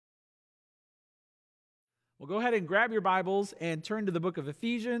Well, go ahead and grab your Bibles and turn to the book of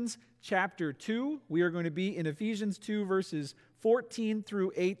Ephesians, chapter 2. We are going to be in Ephesians 2, verses 14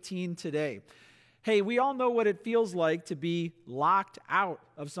 through 18 today. Hey, we all know what it feels like to be locked out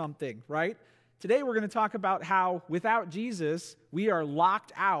of something, right? Today we're going to talk about how without Jesus, we are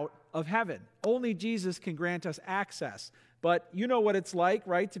locked out of heaven. Only Jesus can grant us access. But you know what it's like,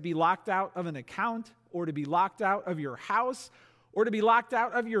 right? To be locked out of an account, or to be locked out of your house, or to be locked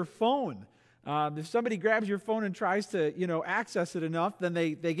out of your phone. If somebody grabs your phone and tries to, access it enough, then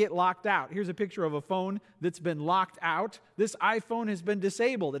they get locked out. Here's a picture of a phone that's been locked out. This iPhone has been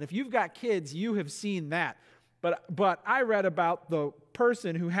disabled. And if you've got kids, you have seen that. But I read about the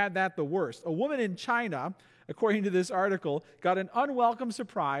person who had that the worst. A woman in China, according to this article, got an unwelcome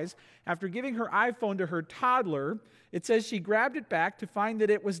surprise after giving her iPhone to her toddler. It says she grabbed it back to find that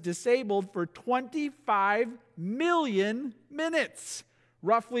it was disabled for 25 million minutes.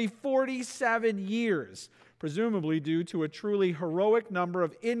 Roughly 47 years, presumably due to a truly heroic number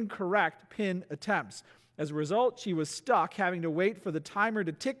of incorrect PIN attempts. As a result, she was stuck having to wait for the timer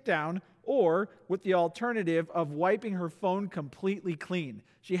to tick down, or with the alternative of wiping her phone completely clean.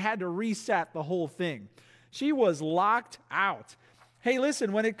 She had to reset the whole thing. She was locked out. Hey,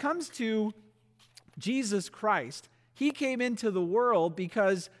 listen, when it comes to Jesus Christ, he came into the world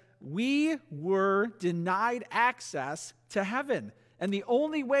because we were denied access to heaven. And the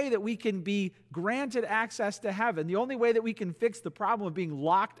only way that we can be granted access to heaven, the only way that we can fix the problem of being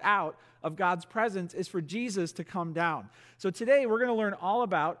locked out of God's presence is for Jesus to come down. So today we're going to learn all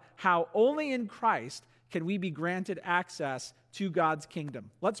about how only in Christ can we be granted access to God's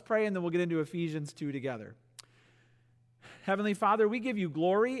kingdom. Let's pray and then we'll get into Ephesians 2 together. Heavenly Father, we give you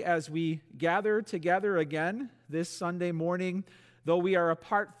glory as we gather together again this Sunday morning. Though we are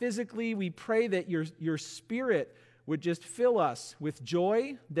apart physically, we pray that your Spirit would just fill us with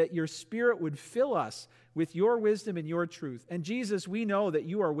joy, that your Spirit would fill us with your wisdom and your truth. And Jesus, we know that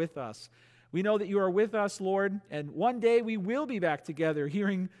you are with us. We know that you are with us, Lord, and one day we will be back together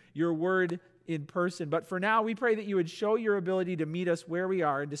hearing your word in person. But for now, we pray that you would show your ability to meet us where we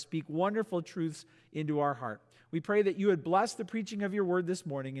are and to speak wonderful truths into our heart. We pray that you would bless the preaching of your word this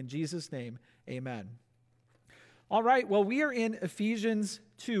morning. In Jesus' name, amen. All right, well, we are in Ephesians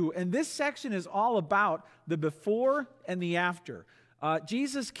 2, and this section is all about the before and the after.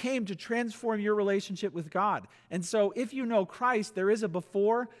 Jesus came to transform your relationship with God. And so if you know Christ, there is a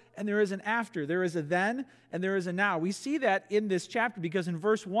before and there is an after. There is a then and there is a now. We see that in this chapter because in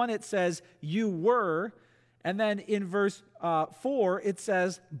verse 1 it says, you were, and then in verse 4 it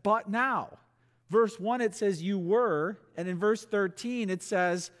says, but now. Verse 1 it says, you were, and in verse 13 it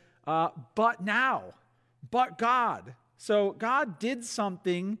says, but now. But God. So God did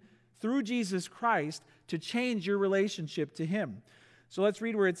something through Jesus Christ to change your relationship to him. So let's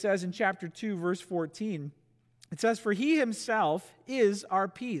read where it says in chapter 2, verse 14. It says, for he himself is our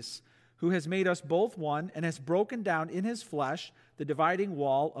peace, who has made us both one and has broken down in his flesh the dividing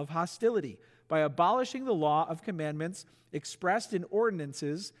wall of hostility by abolishing the law of commandments expressed in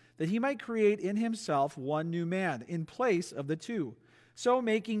ordinances, that he might create in himself one new man in place of the two, so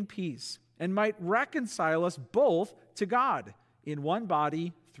making peace, and might reconcile us both to God in one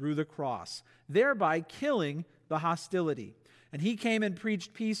body through the cross, thereby killing the hostility. And he came and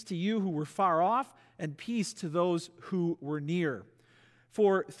preached peace to you who were far off, and peace to those who were near.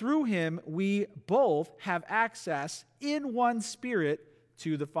 For through him we both have access in one Spirit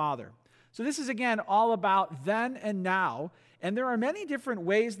to the Father. So this is again all about then and now, and there are many different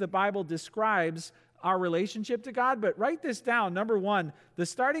ways the Bible describes our relationship to God, but write this down. Number one, the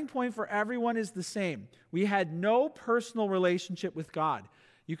starting point for everyone is the same. We had no personal relationship with God.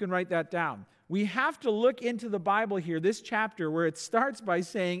 You can write that down. We have to look into the Bible here, this chapter, where it starts by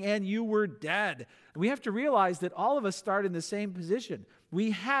saying, and you were dead. We have to realize that all of us start in the same position. We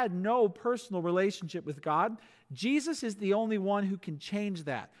had no personal relationship with God. Jesus is the only one who can change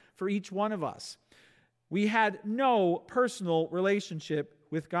that for each one of us. We had no personal relationship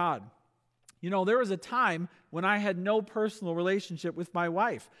with God. You know, there was a time when I had no personal relationship with my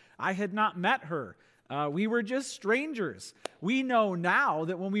wife. I had not met her. We were just strangers. We know now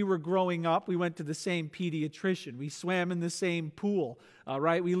that when we were growing up, we went to the same pediatrician. We swam in the same pool,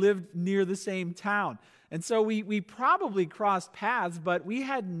 right? We lived near the same town. And so we probably crossed paths, but we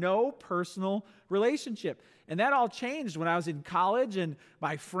had no personal relationship. And that all changed when I was in college and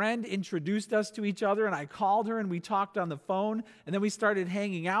my friend introduced us to each other and I called her and we talked on the phone and then we started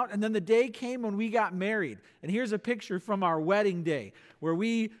hanging out. And then the day came when we got married. And here's a picture from our wedding day where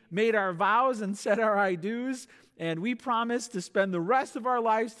we made our vows and said our I do's, and we promised to spend the rest of our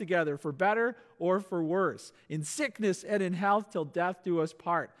lives together for better or for worse, in sickness and in health till death do us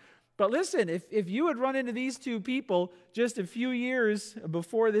part. But listen, if you had run into these two people just a few years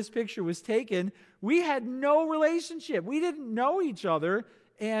before this picture was taken, we had no relationship. We didn't know each other.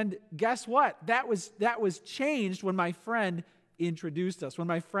 And guess what? That was changed when my friend introduced us, when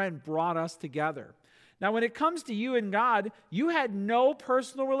my friend brought us together. Now, when it comes to you and God, you had no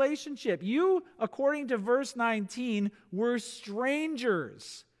personal relationship. You, according to verse 19, were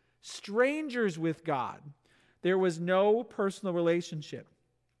strangers with God. There was no personal relationship.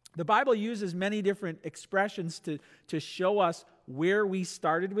 The Bible uses many different expressions to show us where we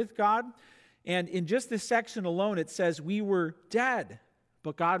started with God. And in just this section alone, it says, we were dead,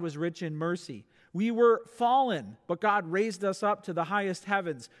 but God was rich in mercy. We were fallen, but God raised us up to the highest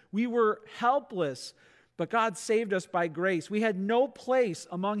heavens. We were helpless, but God saved us by grace. We had no place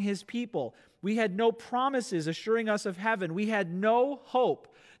among His people. We had no promises assuring us of heaven. We had no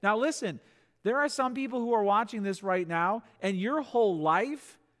hope. Now listen, there are some people who are watching this right now, and your whole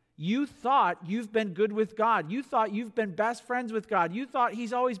life, you thought you've been good with God. You thought you've been best friends with God. You thought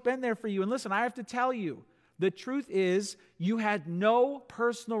He's always been there for you. And listen, I have to tell you, the truth is you had no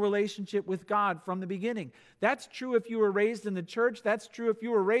personal relationship with God from the beginning. That's true if you were raised in the church. That's true if you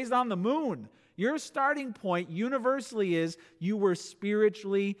were raised on the moon. Your starting point universally is you were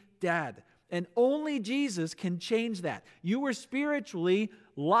spiritually dead. And only Jesus can change that. You were spiritually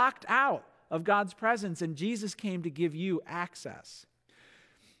locked out of God's presence, and Jesus came to give you access.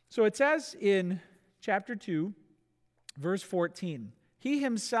 So it says in chapter 2, verse 14, He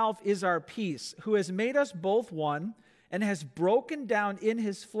Himself is our peace, who has made us both one and has broken down in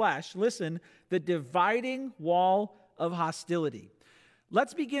His flesh, listen, the dividing wall of hostility.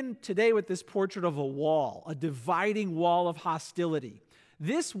 Let's begin today with this portrait of a wall, a dividing wall of hostility.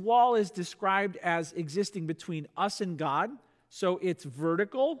 This wall is described as existing between us and God, so it's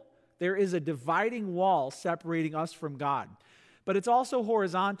vertical. There is a dividing wall separating us from God. But it's also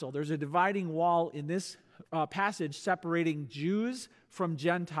horizontal. There's a dividing wall in this passage separating Jews from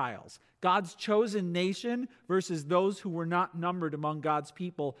Gentiles, God's chosen nation versus those who were not numbered among God's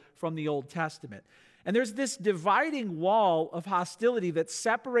people from the Old Testament. And there's this dividing wall of hostility that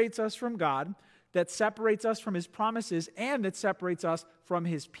separates us from God, that separates us from His promises, and that separates us from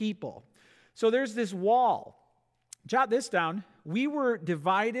His people. So there's this wall. Jot this down. We were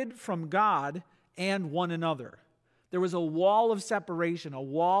divided from God and one another. There was a wall of separation, a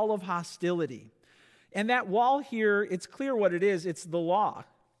wall of hostility. And that wall here, it's clear what it is. It's the law.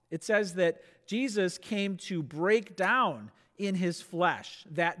 It says that Jesus came to break down in His flesh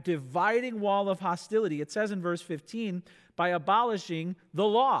that dividing wall of hostility. It says in verse 15, by abolishing the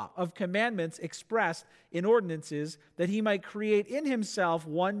law of commandments expressed in ordinances, that He might create in Himself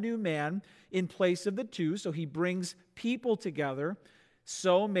one new man in place of the two. So He brings people together,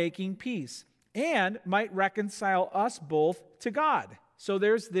 so making peace, and might reconcile us both to God. So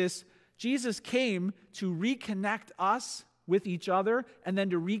there's this, Jesus came to reconnect us with each other and then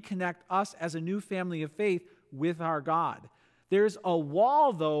to reconnect us as a new family of faith with our God. There's a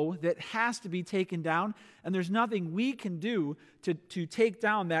wall, though, that has to be taken down, and there's nothing we can do to take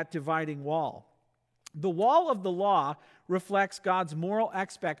down that dividing wall. The wall of the law reflects God's moral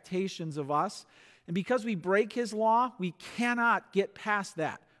expectations of us, and because we break His law, we cannot get past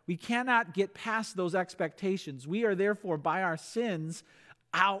that. We cannot get past those expectations. We are therefore, by our sins,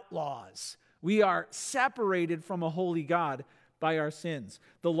 outlaws. We are separated from a holy God by our sins.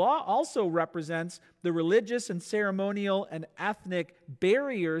 The law also represents the religious and ceremonial and ethnic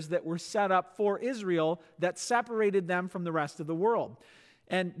barriers that were set up for Israel that separated them from the rest of the world.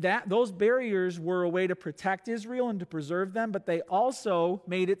 And those barriers were a way to protect Israel and to preserve them, but they also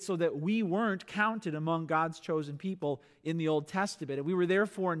made it so that we weren't counted among God's chosen people in the Old Testament. And we were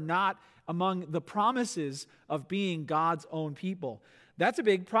therefore not among the promises of being God's own people. That's a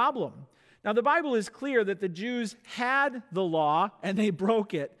big problem. Now, the Bible is clear that the Jews had the law and they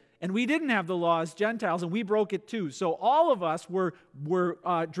broke it. And we didn't have the law as Gentiles and we broke it too. So all of us were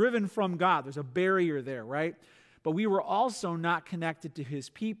driven from God. There's a barrier there, right? But we were also not connected to His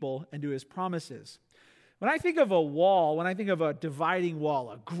people and to His promises. When I think of a wall, when I think of a dividing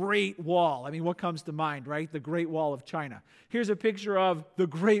wall, a great wall, I mean, what comes to mind, right? The Great Wall of China. Here's a picture of the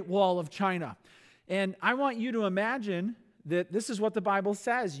Great Wall of China. And I want you to imagine that this is what the Bible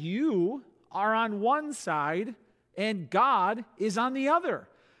says. You are on one side and God is on the other.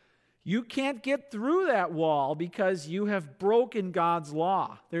 You can't get through that wall because you have broken God's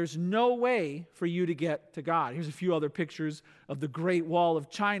law. There's no way for you to get to God. Here's a few other pictures of the Great Wall of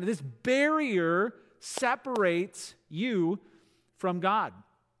China. This barrier separates you from God.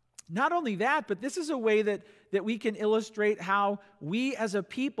 Not only that, but this is a way that we can illustrate how we as a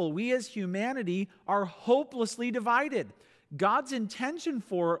people, we as humanity, are hopelessly divided. God's intention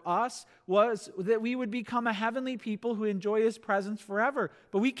for us was that we would become a heavenly people who enjoy his presence forever.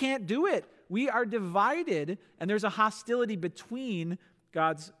 But we can't do it. We are divided, and there's a hostility between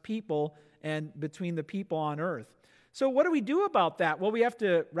God's people and between the people on earth. So what do we do about that? Well, we have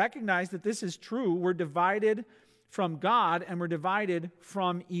to recognize that this is true. We're divided from God, and we're divided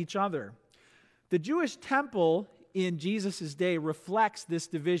from each other. The Jewish temple in Jesus' day reflects this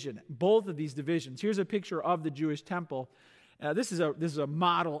division, both of these divisions. Here's a picture of the Jewish temple. This is a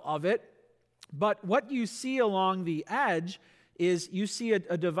model of it. But what you see along the edge is you see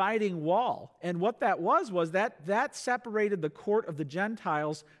a dividing wall. And what that was that separated the court of the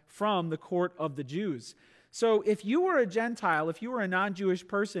Gentiles from the court of the Jews. So if you were a Gentile, if you were a non-Jewish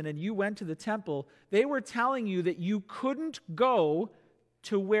person and you went to the temple, they were telling you that you couldn't go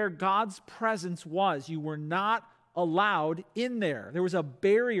to where God's presence was. You were not allowed in there. There was a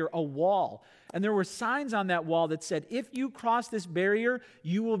barrier, a wall. And there were signs on that wall that said, if you cross this barrier,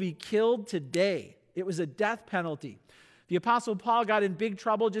 you will be killed today. It was a death penalty. The Apostle Paul got in big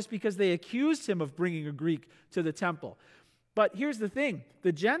trouble just because they accused him of bringing a Greek to the temple. But here's the thing.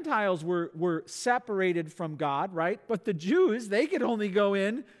 The Gentiles were separated from God, right? But the Jews, they could only go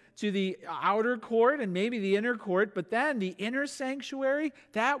in to the outer court and maybe the inner court, but then the inner sanctuary,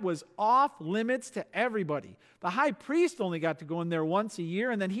 that was off limits to everybody. The high priest only got to go in there once a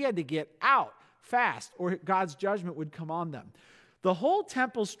year, and then he had to get out fast, or God's judgment would come on them. The whole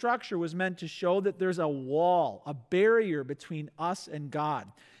temple structure was meant to show that there's a wall, a barrier between us and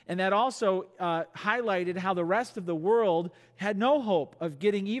God. And that also highlighted how the rest of the world had no hope of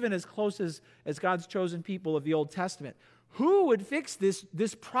getting even as close as God's chosen people of the Old Testament. Who would fix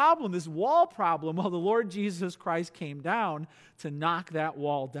this problem, this wall problem? Well, the Lord Jesus Christ came down to knock that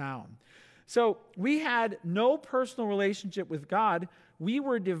wall down. So we had no personal relationship with God. We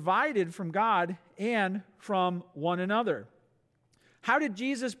were divided from God and from one another. How did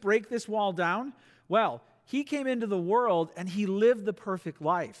Jesus break this wall down? Well, he came into the world and he lived the perfect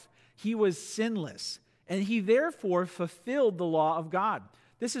life. He was sinless, and he therefore fulfilled the law of God.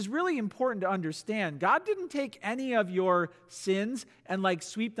 This is really important to understand. God didn't take any of your sins and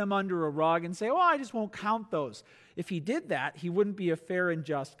sweep them under a rug and say, oh, I just won't count those. If he did that, he wouldn't be a fair and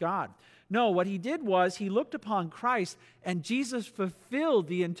just God. No, what he did was he looked upon Christ, and Jesus fulfilled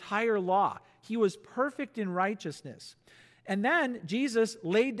the entire law. He was perfect in righteousness. And then Jesus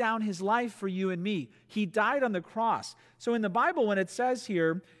laid down his life for you and me. He died on the cross. So in the Bible, when it says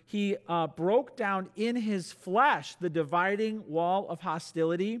here, he broke down in his flesh the dividing wall of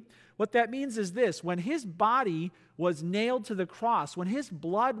hostility, what that means is this: when his body was nailed to the cross, when his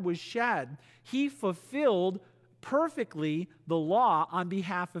blood was shed, he fulfilled perfectly the law on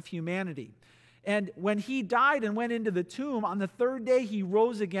behalf of humanity. And when he died and went into the tomb, on the third day he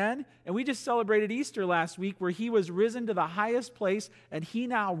rose again. And we just celebrated Easter last week, where he was risen to the highest place and he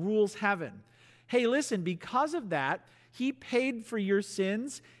now rules heaven. Hey, listen, because of that, he paid for your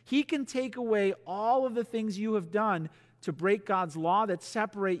sins. He can take away all of the things you have done to break God's law that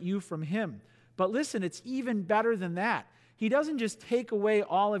separate you from him. But listen, it's even better than that. He doesn't just take away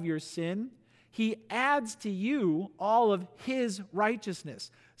all of your sin. He adds to you all of his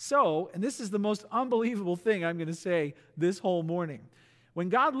righteousness. So, and this is the most unbelievable thing I'm going to say this whole morning. When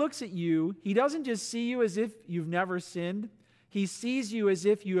God looks at you, he doesn't just see you as if you've never sinned. He sees you as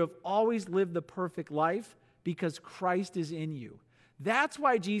if you have always lived the perfect life because Christ is in you. That's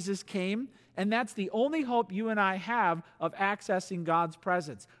why Jesus came, and that's the only hope you and I have of accessing God's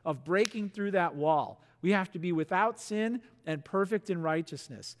presence, of breaking through that wall. We have to be without sin and perfect in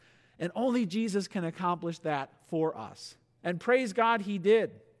righteousness. And only Jesus can accomplish that for us. And praise God, he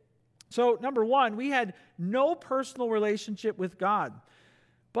did. So, number one, we had no personal relationship with God.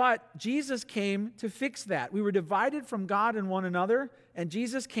 But Jesus came to fix that. We were divided from God and one another, and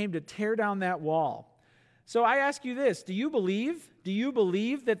Jesus came to tear down that wall. So I ask you this: do you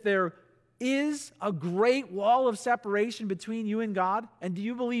believe that there is a great wall of separation between you and God? And do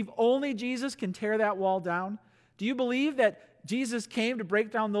you believe only Jesus can tear that wall down? Do you believe that Jesus came to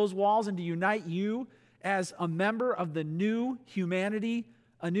break down those walls and to unite you as a member of the new humanity,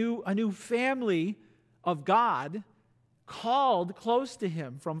 a new family of God, called close to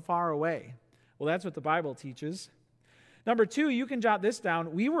him from far away? Well, that's what the Bible teaches. Number two, you can jot this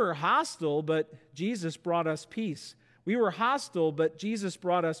down. We were hostile, but Jesus brought us peace. We were hostile, but Jesus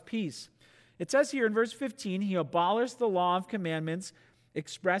brought us peace. It says here in verse 15, he abolished the law of commandments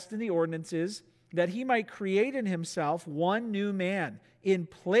expressed in the ordinances, that he might create in himself one new man in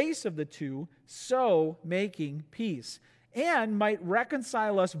place of the two, so making peace, and might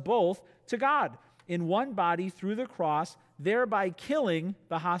reconcile us both to God in one body through the cross, thereby killing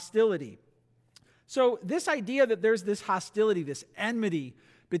the hostility. So this idea that there's this hostility, this enmity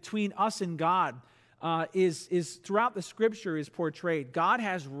between us and God is throughout the Scripture is portrayed. God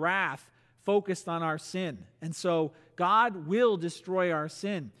has wrath focused on our sin. And so God will destroy our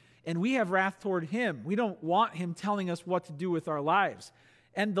sin. And we have wrath toward him. We don't want him telling us what to do with our lives.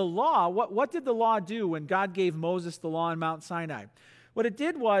 And the law, what did the law do when God gave Moses the law on Mount Sinai? What it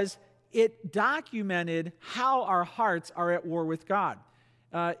did was it documented how our hearts are at war with God.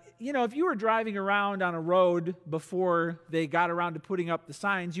 If you were driving around on a road before they got around to putting up the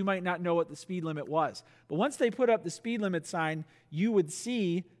signs, you might not know what the speed limit was. But once they put up the speed limit sign, you would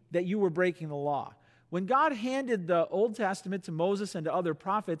see that you were breaking the law. When God handed the Old Testament to Moses and to other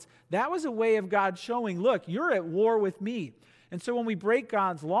prophets, that was a way of God showing, look, you're at war with me. And so when we break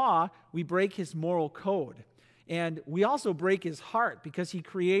God's law, we break his moral code. And we also break his heart because he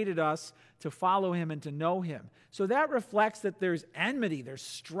created us to follow him and to know him. So that reflects that there's enmity, there's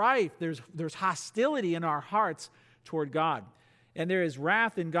strife, there's hostility in our hearts toward God. And there is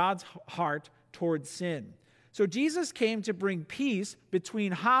wrath in God's heart toward sin. So Jesus came to bring peace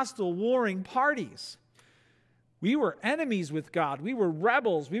between hostile, warring parties. We were enemies with God. We were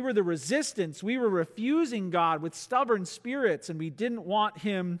rebels. We were the resistance. We were refusing God with stubborn spirits, and we didn't want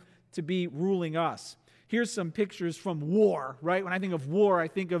him to be ruling us. Here's some pictures from war, right? When I think of war, I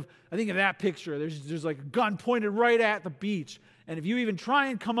think of that picture. There's like a gun pointed right at the beach. And if you even try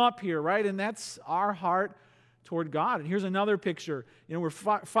and come up here, right? And that's our heart toward God. And here's another picture. We're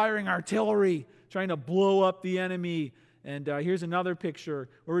firing artillery, trying to blow up the enemy. And here's another picture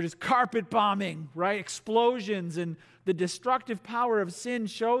where we're just carpet bombing, right? Explosions, and the destructive power of sin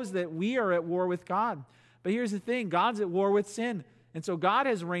shows that we are at war with God. But here's the thing, God's at war with sin. And so God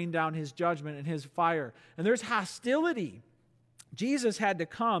has rained down his judgment and his fire. And there's hostility. Jesus had to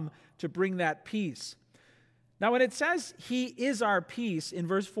come to bring that peace. Now when it says he is our peace in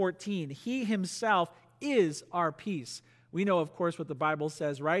verse 14, he himself is our peace. We know, of course, what the Bible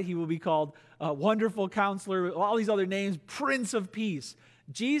says, right? He will be called Wonderful Counselor, all these other names, Prince of Peace.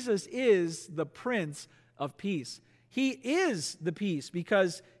 Jesus is the Prince of Peace. He is the peace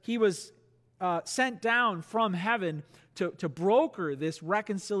because he was sent down from heaven to broker this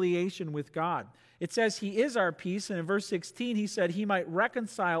reconciliation with God. It says he is our peace, and in verse 16 he said he might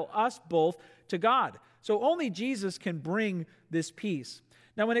reconcile us both to God. So only Jesus can bring this peace.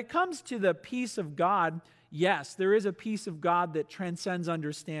 Now when it comes to the peace of God, yes, there is a peace of God that transcends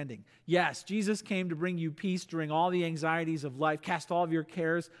understanding. Yes, Jesus came to bring you peace during all the anxieties of life. Cast all of your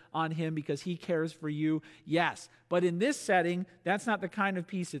cares on him because he cares for you. Yes, but in this setting, that's not the kind of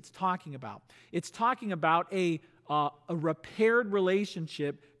peace it's talking about. It's talking about a repaired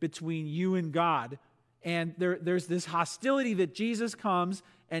relationship between you and God. And there's this hostility that Jesus comes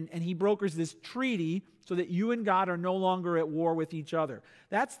and he brokers this treaty so that you and God are no longer at war with each other.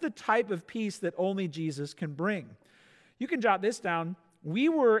 That's the type of peace that only Jesus can bring. You can jot this down. We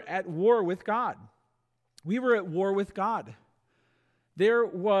were at war with God. We were at war with God. There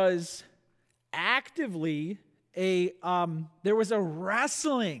was actively there was a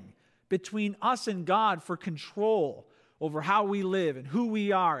wrestling between us and God for control over how we live and who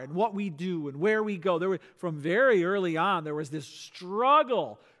we are and what we do and where we go. From very early on, there was this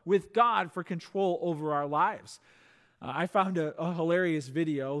struggle with God for control over our lives. I found a hilarious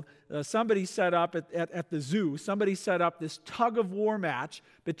video. Somebody set up at the zoo, somebody set up this tug-of-war match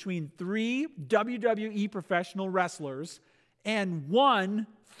between 3 WWE professional wrestlers and 1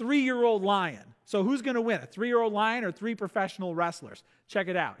 3-year-old lion. So who's going to win, a 3-year-old lion or 3 professional wrestlers? Check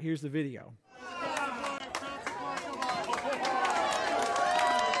it out. Here's the video.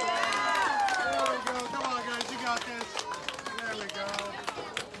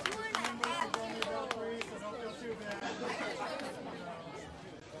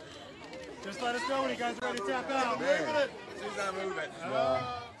 Just let us know when you guys are ready to tap out. She's not moving.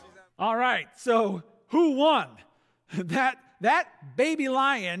 All right, so who won? That baby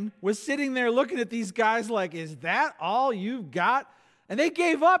lion was sitting there looking at these guys like, is that all you've got? And they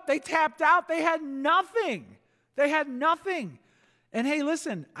gave up. They tapped out. They had nothing. They had nothing. And hey,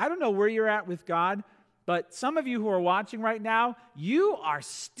 listen, I don't know where you're at with God, but some of you who are watching right now, you are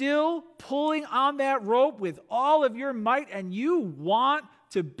still pulling on that rope with all of your might, and you want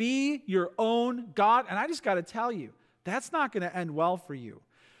to be your own God. And I just got to tell you, that's not going to end well for you.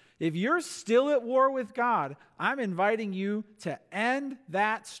 If you're still at war with God, I'm inviting you to end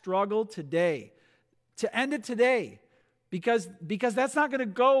that struggle today. To end it today. Because that's not going to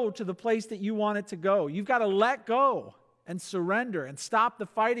go to the place that you want it to go. You've got to let go and surrender and stop the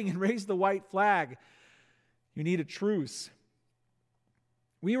fighting and raise the white flag. You need a truce.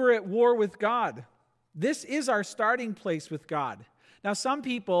 We were at war with God. This is our starting place with God. Now, some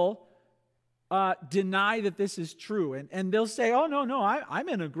people deny that this is true. And they'll say, oh, no, I'm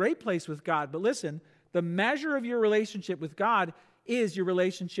in a great place with God. But listen, the measure of your relationship with God is your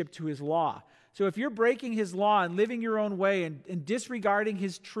relationship to his law. So if you're breaking his law and living your own way and disregarding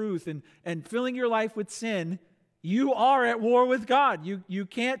his truth and filling your life with sin, you are at war with God. You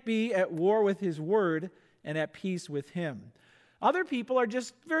can't be at war with his word and at peace with him. Other people are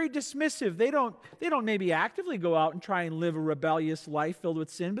just very dismissive. They don't maybe actively go out and try and live a rebellious life filled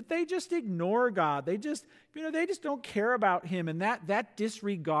with sin, but they just ignore God. They just don't care about him. And that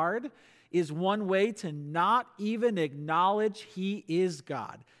disregard is one way to not even acknowledge he is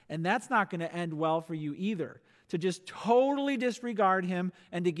God. And that's not going to end well for you either. To just totally disregard him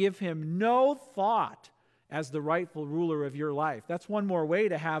and to give him no thought as the rightful ruler of your life. That's one more way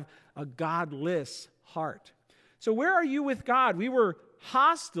to have a godless heart. So where are you with God? We were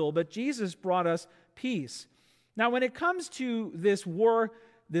hostile, but Jesus brought us peace. Now, when it comes to this war,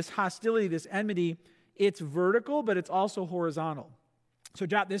 this hostility, this enmity, it's vertical, but it's also horizontal. So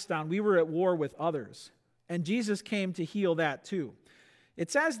jot this down. We were at war with others, and Jesus came to heal that too.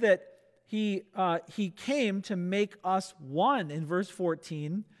 It says that he came to make us one in verse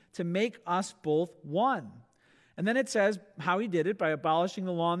 14, to make us both one. And then it says how he did it, by abolishing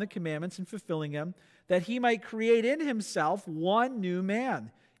the law and the commandments and fulfilling them, that he might create in himself one new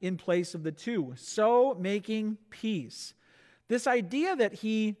man in place of the two, so making peace. This idea that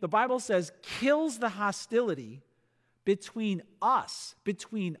the Bible says, kills the hostility between us,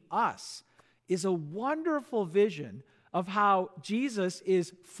 is a wonderful vision of how Jesus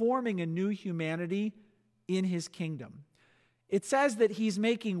is forming a new humanity in his kingdom. It says that he's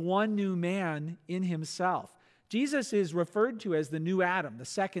making one new man in himself. Jesus is referred to as the new Adam, the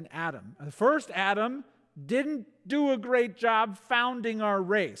second Adam. The first Adam didn't do a great job founding our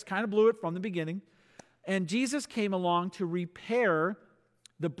race, kind of blew it from the beginning. And Jesus came along to repair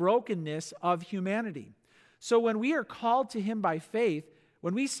the brokenness of humanity. So when we are called to him by faith,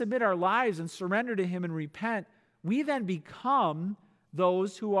 when we submit our lives and surrender to him and repent, we then become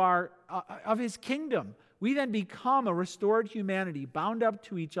those who are of his kingdom. We then become a restored humanity, bound up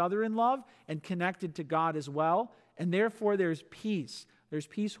to each other in love and connected to God as well. And therefore there's peace. There's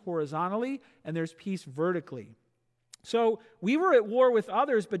peace horizontally and there's peace vertically. So we were at war with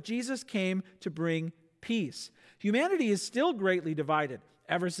others, but Jesus came to bring peace. Humanity is still greatly divided.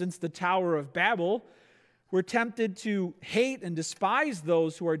 Ever since the Tower of Babel, we're tempted to hate and despise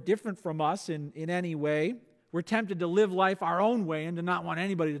those who are different from us in any way. We're tempted to live life our own way and to not want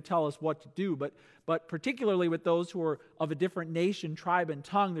anybody to tell us what to do. But particularly with those who are of a different nation, tribe, and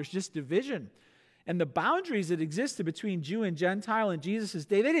tongue, there's just division. And the boundaries that existed between Jew and Gentile in Jesus'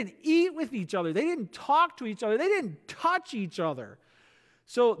 day, they didn't eat with each other. They didn't talk to each other. They didn't touch each other.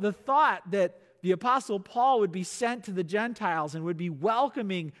 So the thought that the Apostle Paul would be sent to the Gentiles and would be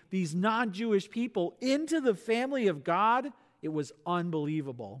welcoming these non-Jewish people into the family of God, it was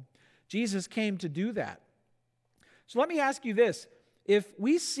unbelievable. Jesus came to do that. So let me ask you this. If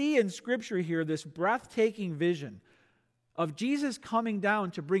we see in Scripture here this breathtaking vision of Jesus coming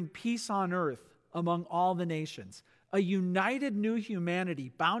down to bring peace on earth among all the nations, a united new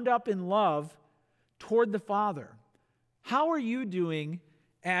humanity bound up in love toward the Father, how are you doing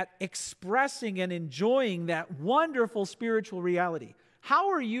at expressing and enjoying that wonderful spiritual reality? How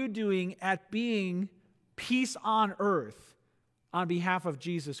are you doing at being peace on earth on behalf of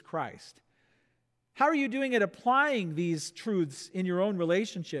Jesus Christ? How are you doing at applying these truths in your own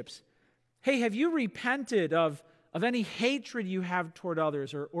relationships? Hey, have you repented of any hatred you have toward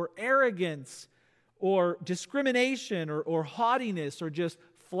others, or arrogance, or discrimination, or haughtiness, or just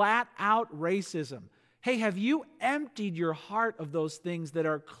flat out racism? Hey, have you emptied your heart of those things that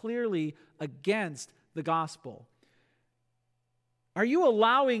are clearly against the gospel? Are you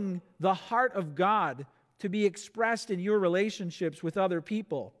allowing the heart of God to be expressed in your relationships with other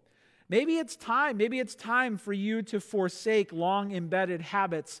people? Maybe it's time for you to forsake long embedded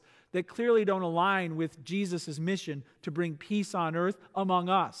habits that clearly don't align with Jesus' mission to bring peace on earth among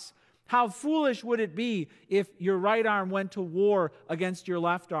us. How foolish would it be if your right arm went to war against your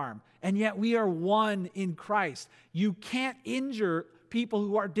left arm, and yet we are one in Christ? You can't injure people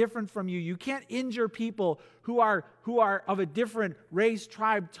who are different from you. You can't injure people who are of a different race,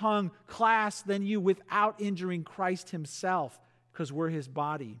 tribe, tongue, class than you without injuring Christ himself, because we're his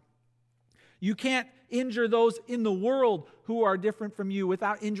body. You can't injure those in the world who are different from you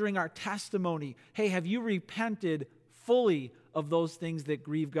without injuring our testimony. Hey, have you repented fully of those things that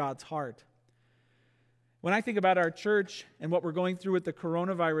grieve God's heart? When I think about our church and what we're going through with the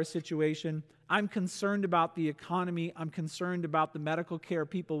coronavirus situation, I'm concerned about the economy. I'm concerned about the medical care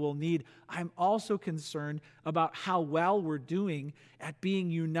people will need. I'm also concerned about how well we're doing at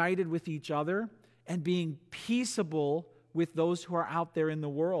being united with each other and being peaceable with those who are out there in the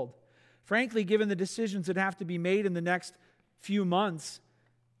world. Frankly, given the decisions that have to be made in the next few months,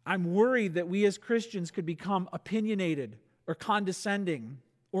 I'm worried that we as Christians could become opinionated or condescending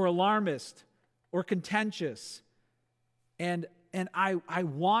or alarmist or contentious. And I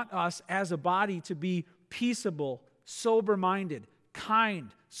want us as a body to be peaceable, sober-minded,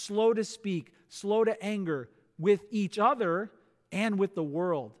 kind, slow to speak, slow to anger with each other and with the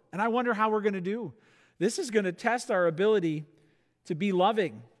world. And I wonder how we're going to do. This is going to test our ability to be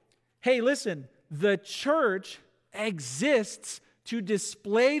loving. Hey, listen, the church exists to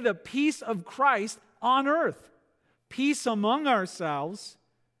display the peace of Christ on earth. Peace among ourselves,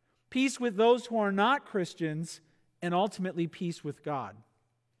 peace with those who are not Christians, and ultimately peace with God.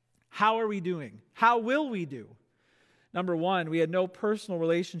 How are we doing? How will we do? Number one, we had no personal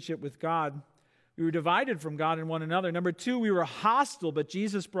relationship with God. We were divided from God and one another. Number two, we were hostile, but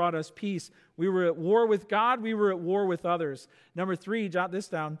Jesus brought us peace. We were at war with God. We were at war with others. Number three, jot this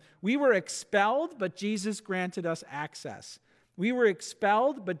down. We were expelled, but Jesus granted us access. We were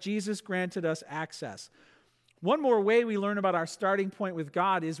expelled, but Jesus granted us access. One more way we learn about our starting point with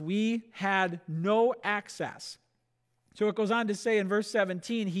God is we had no access. So it goes on to say in verse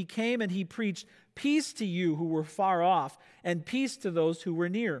 17, He came and He preached peace to you who were far off and peace to those who were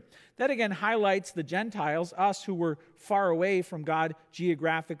near. That again highlights the Gentiles, us who were far away from God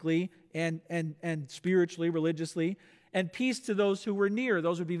geographically and spiritually, religiously, and peace to those who were near.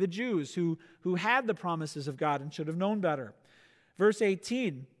 Those would be the Jews who had the promises of God and should have known better. Verse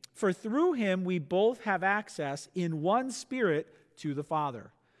 18, for through Him we both have access in one Spirit to the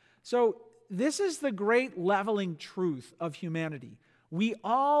Father. So this is the great leveling truth of humanity. We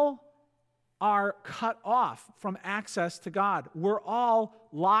all are cut off from access to God. We're all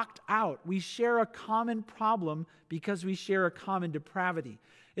locked out. We share a common problem because we share a common depravity.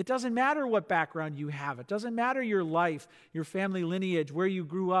 It doesn't matter what background you have. It doesn't matter your life, your family lineage, where you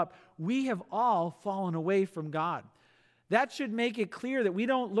grew up. We have all fallen away from God. That should make it clear that we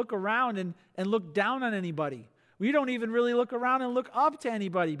don't look around and look down on anybody. We don't even really look around and look up to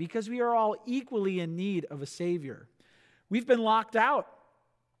anybody because we are all equally in need of a Savior. We've been locked out.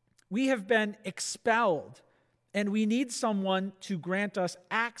 We have been expelled, and we need someone to grant us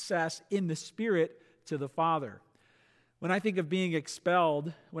access in the Spirit to the Father. When I think of being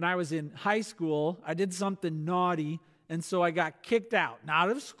expelled, when I was in high school, I did something naughty, and so I got kicked out. Not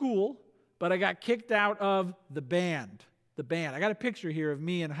of school, but I got kicked out of the band. I got a picture here of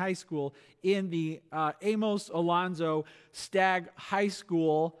me in high school in the Amos Alonzo Stagg High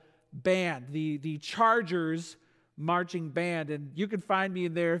School band, the Chargers marching band. And you can find me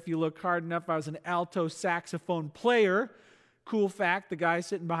in there if you look hard enough. I was an alto saxophone player. Cool fact, the guy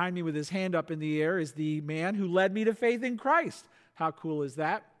sitting behind me with his hand up in the air is the man who led me to faith in Christ. How cool is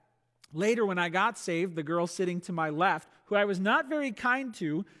that? Later, when I got saved, the girl sitting to my left, who I was not very kind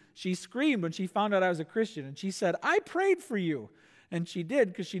to, she screamed when she found out I was a Christian, and she said, I prayed for you. And she did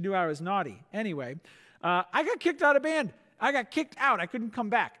because she knew I was naughty. Anyway, I got kicked out of band. I got kicked out. I couldn't come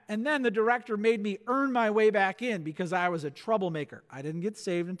back. And then the director made me earn my way back in because I was a troublemaker. I didn't get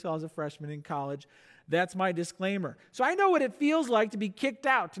saved until I was a freshman in college. That's my disclaimer. So I know what it feels like to be kicked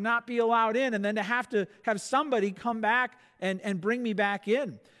out, to not be allowed in, and then to have somebody come back and bring me back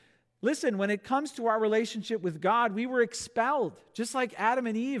in. Listen, when it comes to our relationship with God, we were expelled. Just like Adam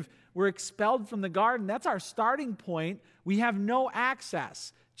and Eve were expelled from the garden. That's our starting point. We have no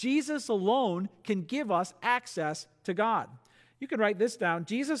access. Jesus alone can give us access to God. You can write this down.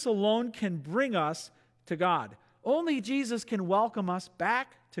 Jesus alone can bring us to God. Only Jesus can welcome us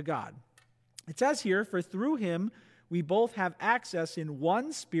back to God. It says here, for through Him we both have access in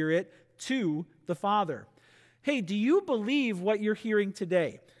one Spirit to the Father. Hey, do you believe what you're hearing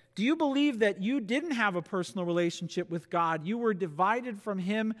today? Do you believe that you didn't have a personal relationship with God? You were divided from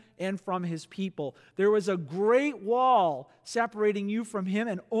Him and from His people. There was a great wall separating you from Him,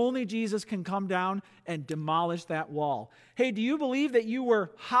 and only Jesus can come down and demolish that wall. Hey, do you believe that you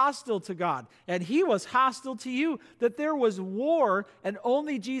were hostile to God and He was hostile to you? That there was war and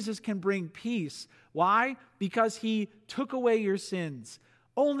only Jesus can bring peace? Why? Because He took away your sins.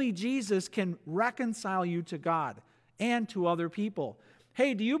 Only Jesus can reconcile you to God and to other people.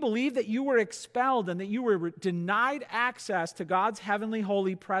 Hey, do you believe that you were expelled and that you were denied access to God's heavenly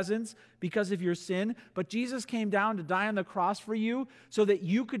holy presence because of your sin? But Jesus came down to die on the cross for you so that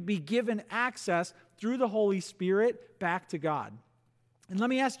you could be given access through the Holy Spirit back to God. And let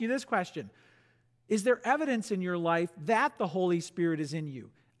me ask you this question. Is there evidence in your life that the Holy Spirit is in you?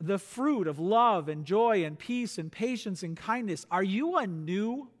 The fruit of love and joy and peace and patience and kindness. Are you a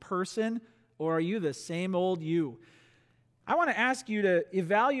new person or are you the same old you? I want to ask you to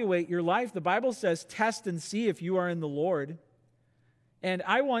evaluate your life. The Bible says, test and see if you are in the Lord. And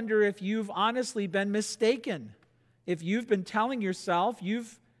I wonder if you've honestly been mistaken. If you've been telling yourself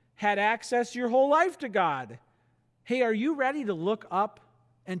you've had access your whole life to God. Hey, are you ready to look up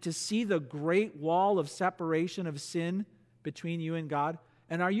and to see the great wall of separation of sin between you and God?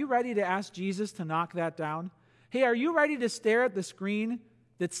 And are you ready to ask Jesus to knock that down? Hey, are you ready to stare at the screen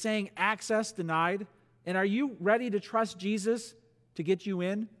that's saying access denied? And are you ready to trust Jesus to get you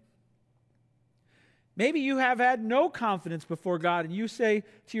in? Maybe you have had no confidence before God and you say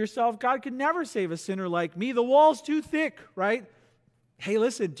to yourself, God could never save a sinner like me. The wall's too thick, right? Hey,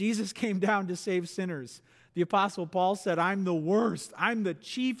 listen, Jesus came down to save sinners. The Apostle Paul said, I'm the worst. I'm the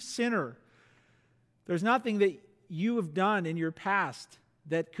chief sinner. There's nothing that you have done in your past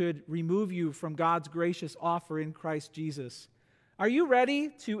that could remove you from God's gracious offer in Christ Jesus. Are you ready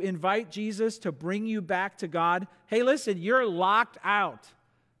to invite Jesus to bring you back to God? Hey, listen, you're locked out.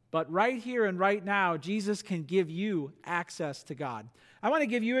 But right here and right now, Jesus can give you access to God. I want to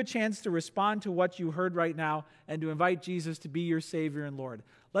give you a chance to respond to what you heard right now and to invite Jesus to be your Savior and Lord.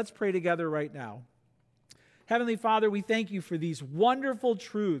 Let's pray together right now. Heavenly Father, we thank you for these wonderful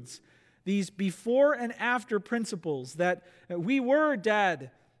truths, these before and after principles that we were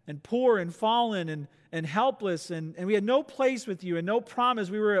dead and poor and fallen and helpless, and we had no place with you and no promise.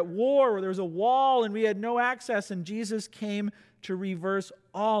 We were at war where there was a wall and we had no access, and Jesus came to reverse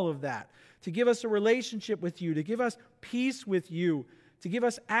all of that, to give us a relationship with you, to give us peace with you, to give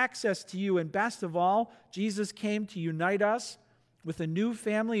us access to you, and best of all, Jesus came to unite us with a new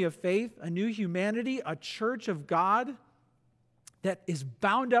family of faith, a new humanity, a church of God that is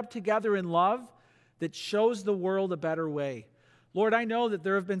bound up together in love, that shows the world a better way. Lord, I know that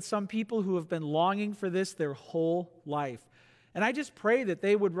there have been some people who have been longing for this their whole life. And I just pray that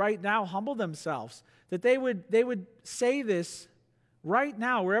they would right now humble themselves, that they would say this right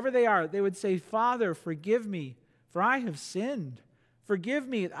now, wherever they are. They would say, Father, forgive me, for I have sinned. Forgive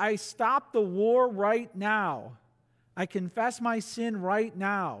me. I stop the war right now. I confess my sin right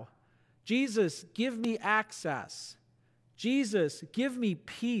now. Jesus, give me access. Jesus, give me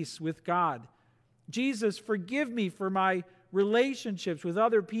peace with God. Jesus, forgive me for my relationships with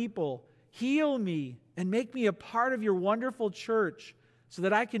other people. Heal me and make me a part of your wonderful church so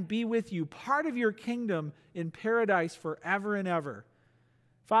that I can be with you, part of your kingdom in paradise forever and ever.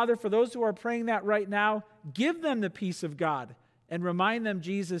 Father, for those who are praying that right now, give them the peace of God and remind them,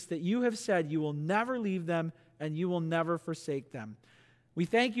 Jesus, that you have said you will never leave them and you will never forsake them. We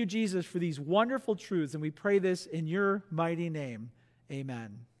thank you, Jesus, for these wonderful truths, and we pray this in your mighty name.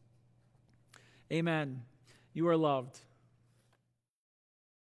 Amen. Amen. You are loved.